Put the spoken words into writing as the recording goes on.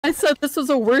I said this was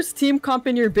a worse team comp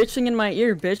and you're bitching in my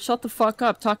ear, bitch. Shut the fuck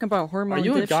up. Talking about hormone Are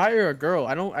you diff. a guy or a girl?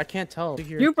 I can't tell.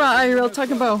 You brought IRL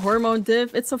talking about hormone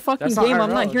diff. It's a fucking game. I'm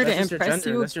not here to impress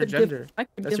you. That's your gender.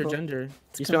 That's your gender.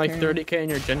 You spent like 30K in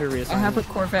your gender reassignment. I have a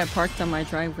Corvette parked on my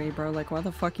driveway, bro. Like, why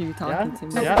the fuck are you talking to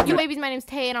me? You babies, my name's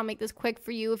Tay, and I'll make this quick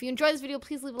for you. If you enjoyed this video,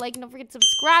 please leave a like and don't forget to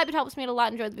subscribe. It helps me out a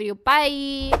lot. Enjoy the video.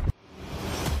 Bye.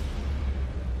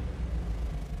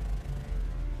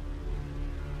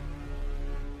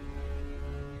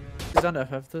 He's on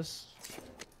FF this.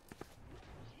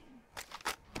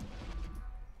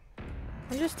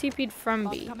 I just TP'd from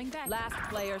B. Last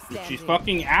player standing. She's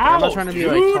fucking out. I'm not trying to be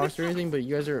like toxic or anything, but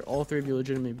you guys are all three of you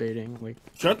legitimately baiting. Like,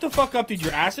 shut the fuck up, dude.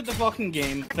 You're ass at the fucking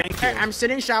game. Thank you. I'm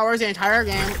sitting showers the entire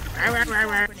game.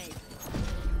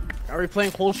 Are we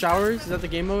playing cold showers? Is that the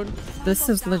game mode? This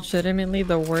is legitimately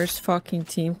the worst fucking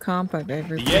team comp I've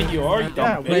ever seen. Yeah, you are. You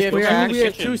dumb we bitch.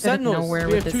 have two sentinels.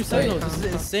 We have two sentinels. This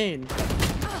is insane.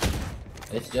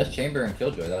 It's just Chamber and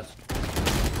Killjoy. That's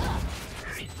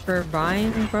For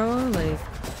buying, bro. Like,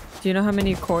 do you know how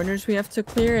many corners we have to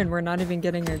clear, and we're not even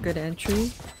getting a good entry?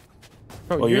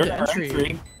 Bro, Well, you're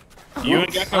entry. You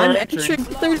and Gecko I'm are entering,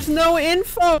 but there's no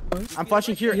info. I'm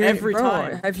flashing here every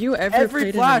time. Have you ever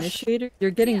played an initiator?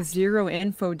 You're getting zero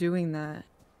info doing that.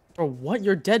 Bro, what?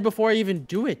 You're dead before I even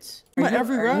do it.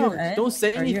 Every round. Don't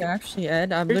say anything. Are you actually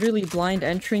Ed? I'm literally blind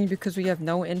entering because we have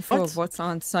no info of what's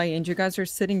on site, and you guys are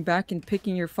sitting back and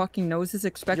picking your fucking noses,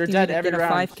 expecting me to get a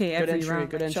 5K every round.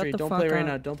 Good entry. Don't play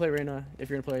Reyna. Don't play Reyna if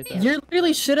you're gonna play like that. You're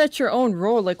literally shit at your own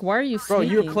role. Like, why are you Bro,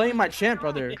 sneaking? you're playing my champ,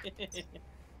 brother.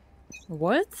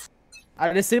 What?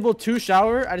 I disabled two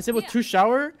shower.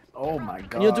 Oh my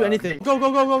god. And you'll do anything. Go,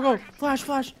 go, go, go, go. Flash,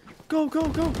 flash. Go, go,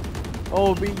 go.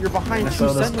 Oh, you're behind two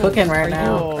sentinels. cooking right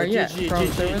now. Oh, yeah, GG, bro,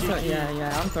 GG,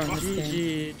 yeah, I'm throwing this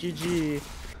game. GG.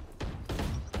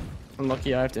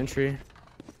 Unlucky, I have to entry.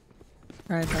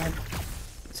 Alright, bad.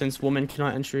 Since woman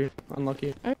cannot entry.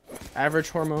 Unlucky.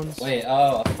 Average hormones. Wait,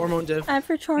 Hormone diff.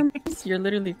 Average hormones. You're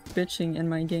literally bitching in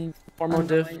my game. Hormone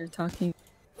diff. You're talking.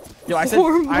 Yo, I said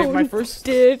my first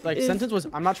sentence was,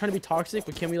 I'm not trying to be toxic,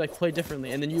 but can we like play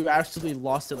differently? And then you absolutely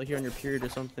lost it like you're on your period or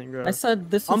something, bro. I said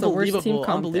this was the worst team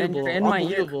comp, and you're in my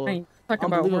ear crying. Talking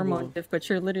about hormone diff, but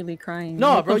you're literally crying.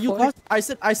 No, bro, you lost. I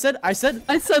said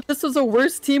this was a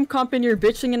worst team comp, and you're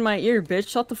bitching in my ear, bitch.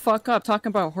 Shut the fuck up.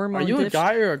 Talking about hormone diff. Are you a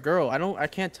guy or a girl? I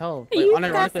can't tell. Are you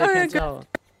unironically, I can't tell.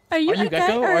 Are you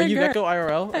Gecko? Are you Gecko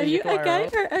IRL? Are you a guy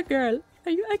or a girl?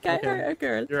 Are you a guy or a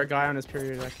girl? You're a guy on his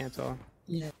period. I can't tell.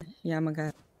 Yeah, I'm a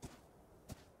guy.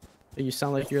 You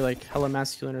sound like you're like hella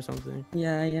masculine or something.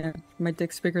 Yeah. My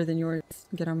dick's bigger than yours.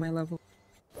 Get on my level.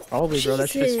 Probably, bro. That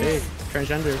shit's fake.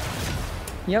 Transgender.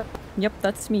 Yep,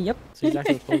 that's me. Yep. That's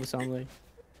exactly what clothes sound like.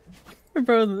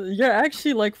 Bro, you're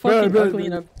actually like fucking ugly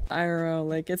in a IRL.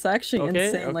 Like, it's actually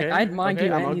insane. Like, I'd mind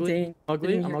you any day. I'm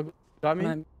ugly. Got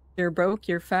me? You're broke,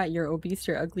 you're fat, you're obese,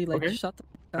 you're ugly. Like, shut the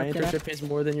fuck up. My internship pays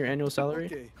more than your annual salary.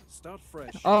 Okay, start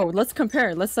fresh. Oh, let's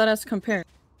compare. Let's let us compare.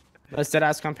 Let's dead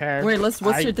ass compare. Wait, what's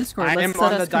your Discord? Let's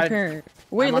let us compare.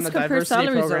 Wait, let's compare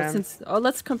salaries though.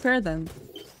 Let's compare them.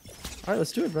 Alright,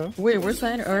 let's do it, bro. Wait, where's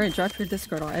that? Alright, drop your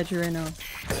Discord. I'll edge you right now.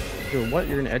 Yo, what?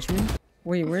 You're gonna edge me?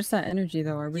 Wait, where's that energy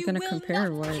though? Are we gonna compare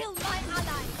or what?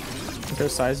 Compare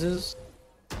sizes?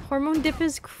 Hormone dip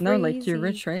is crazy. No, like, you're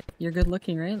rich, right? You're good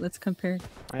looking, right? Let's compare.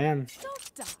 I am.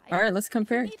 Alright, let's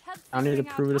compare. I don't need to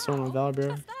prove it to someone with Valor,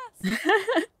 bro.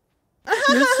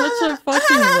 You're such a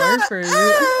fucking worker.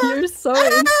 You're so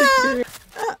insecure.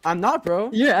 I'm not, bro.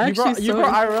 You're actually you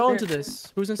brought IRL into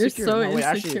this. Who's insecure? You're so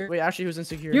insecure. Wait, Ashley, who's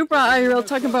insecure? You brought IRL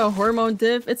talking about hormone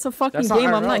diff. It's a fucking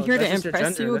game. I'm not here to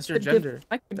impress you. That's your gender.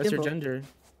 That's your gender.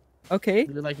 Okay.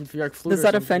 You're like, you're like Does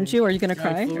that offend you? Are you gonna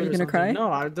cry? Are you gonna cry?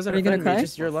 No, it doesn't offend me. It's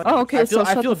just your life. Oh, okay. I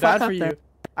feel bad for you.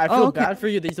 I feel bad for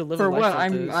you that you have to live a life what?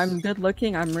 like this. I'm good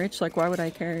looking. I'm rich. Like, why would I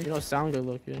care? You don't sound good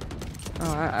looking.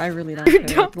 Oh, I really don't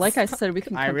care. Like I said, we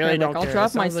can compare. I really don't care. I'll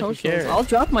drop my socials. I'll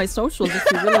drop my socials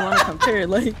if you really want to compare.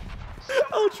 Like,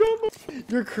 I'll drop my...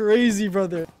 You're crazy,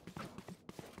 brother.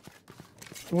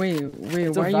 Wait,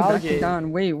 why are you backing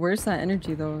down? Wait, where's that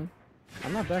energy though?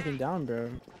 I'm not backing down, bro.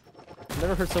 I've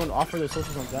never heard someone offer their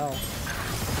socials on Val.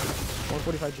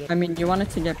 145 jet. I mean, you wanted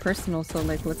to get personal, so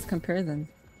like, let's compare then.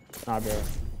 Nah, bro.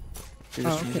 You're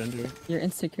just gender. You're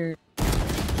insecure.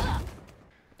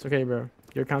 It's okay, bro.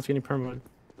 Your account's getting permanent.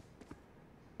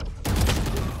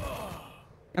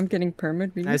 I'm getting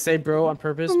permit. Really? I say bro on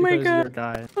purpose because you're a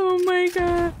guy. Oh my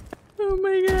god. Oh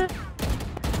my god.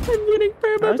 I'm getting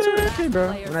perma banned. Okay,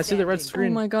 bro. When I see the red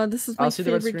screen. Oh my god, this is my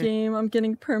favorite game. I'm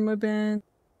getting perma banned.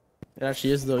 It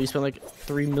actually is though. You spent like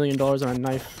 $3 million on a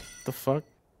knife. The fuck?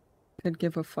 Could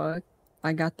give a fuck.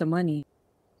 I got the money.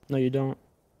 No, you don't.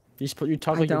 You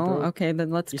talk I like don't? you're broke. Okay,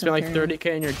 then let's You spend like compare.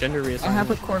 30K in your gender reassignment. I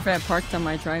have a Corvette parked on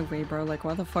my driveway, bro. Like,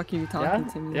 why the fuck are you talking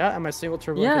to me? Yeah, and my single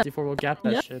turbo Yeah. 54 will gap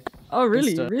that shit. Oh,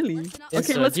 really? Insta. Really? Insta.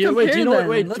 Okay, let's do you, compare wait, do you know then.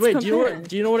 wait, Let's wait, compare.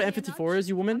 do you know what an M54 is,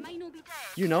 you woman?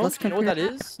 You know? Let's You know what that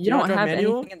compare. is? You don't drive have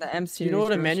manual? anything in the M series. Do you know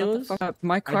what a bro. manual Shut is? the fuck up.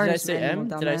 My car Did I is say manual, M?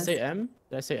 dumbass. Did I say M?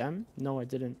 Did I say M? No, I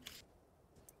didn't.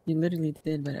 You literally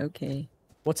did, but okay.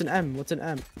 What's an M? What's an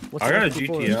M? What's I an got a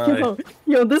M54? GTI.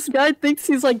 Yo, this guy thinks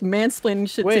he's like mansplaining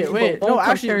shit to me. Wait, but no, won't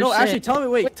actually, compare actually, shit. tell me,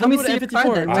 wait, Wait, tell let me me what see an your car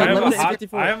M54 then. is. Wait, I have, let a me hot,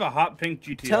 M54. I have a hot pink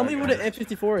GTI. Tell me what an guys.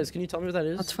 M54 is. Can you tell me what that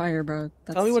is? That's fire, bro.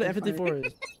 Tell me what an so fire. M54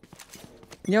 is.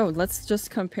 Yo, let's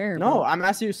just compare. No, bro. I'm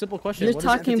asking you a simple question. You're What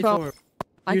is an talking about- M54?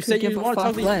 I You could said give you a wanna talk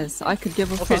fuck to- less. I could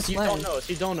give a Okay, fuck so you less. don't know.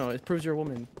 So you don't know. It proves you're a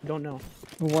woman. You don't know.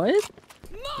 What?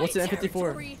 What's an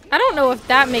M54? I don't know if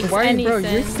that makes Why, any bro?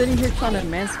 You're sense. sitting here trying to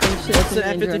mansplain shit What's to me an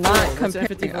and you're M54? not What's an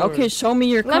comparing. M54? Okay, show me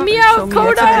your car. Let me Show out, me your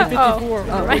Coda! car. M54.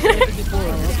 Oh, What's an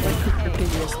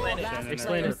M54?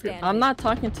 Explain Explain it. I'm not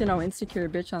talking to no insecure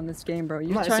bitch on this game, bro. I'm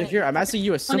You not trying? insecure. I'm asking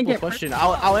you a simple get- question.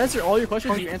 I'll answer all your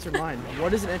questions. You answer mine.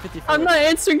 What is an M54? I'm not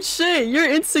answering shit. You're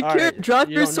insecure. Alright, Drop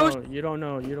you your don't social. know. You don't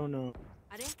know. You don't know.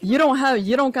 You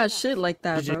don't got shit like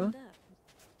that, Did you- bro.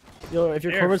 Yo, if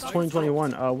your Here. Corvette's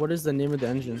 2021, what is the name of the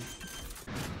engine?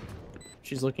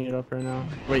 She's looking it up right now.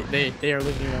 Wait, they are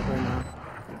looking it up right now.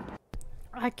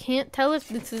 I can't tell if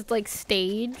this is like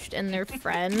staged and they're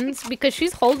friends because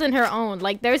she's holding her own.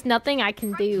 Like there's nothing I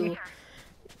can do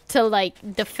to like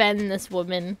defend this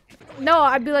woman. No,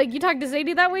 I'd be like, you talk to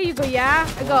Zadie that way? You go, yeah.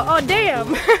 I go, oh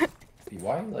damn.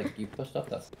 Why? Like you pushed up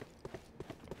that.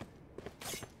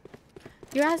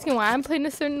 You're asking why I'm playing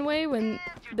a certain way when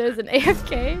there's an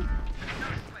AFK?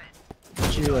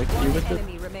 Did you like deal with it?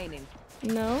 Enemy remaining.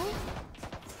 No.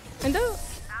 And don't.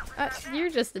 You're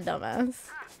just a dumbass.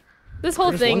 This whole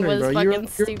I'm just thing wondering, was bro. fucking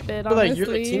stupid, you're like- honestly. you're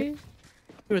the team-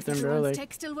 With them, bro. Like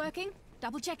Tech still working?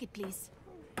 Double check it, please.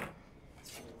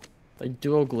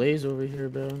 dual glaze over here,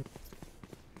 bro.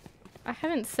 I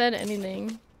haven't said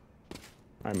anything.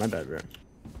 Alright, my bad, bro.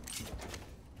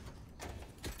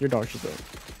 Your dog should go.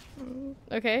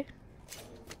 Okay.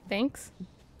 Thanks.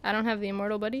 I don't have the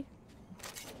immortal buddy.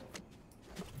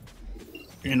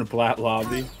 You're in a plat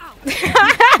lobby.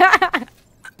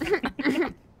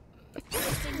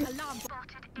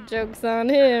 Joke's on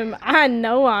him. I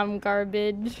know I'm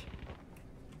garbage.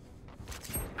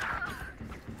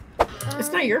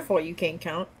 It's not your fault you can't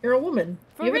count. You're a woman.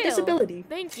 For you have real. a disability.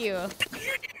 Thank you.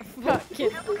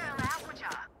 Fucking.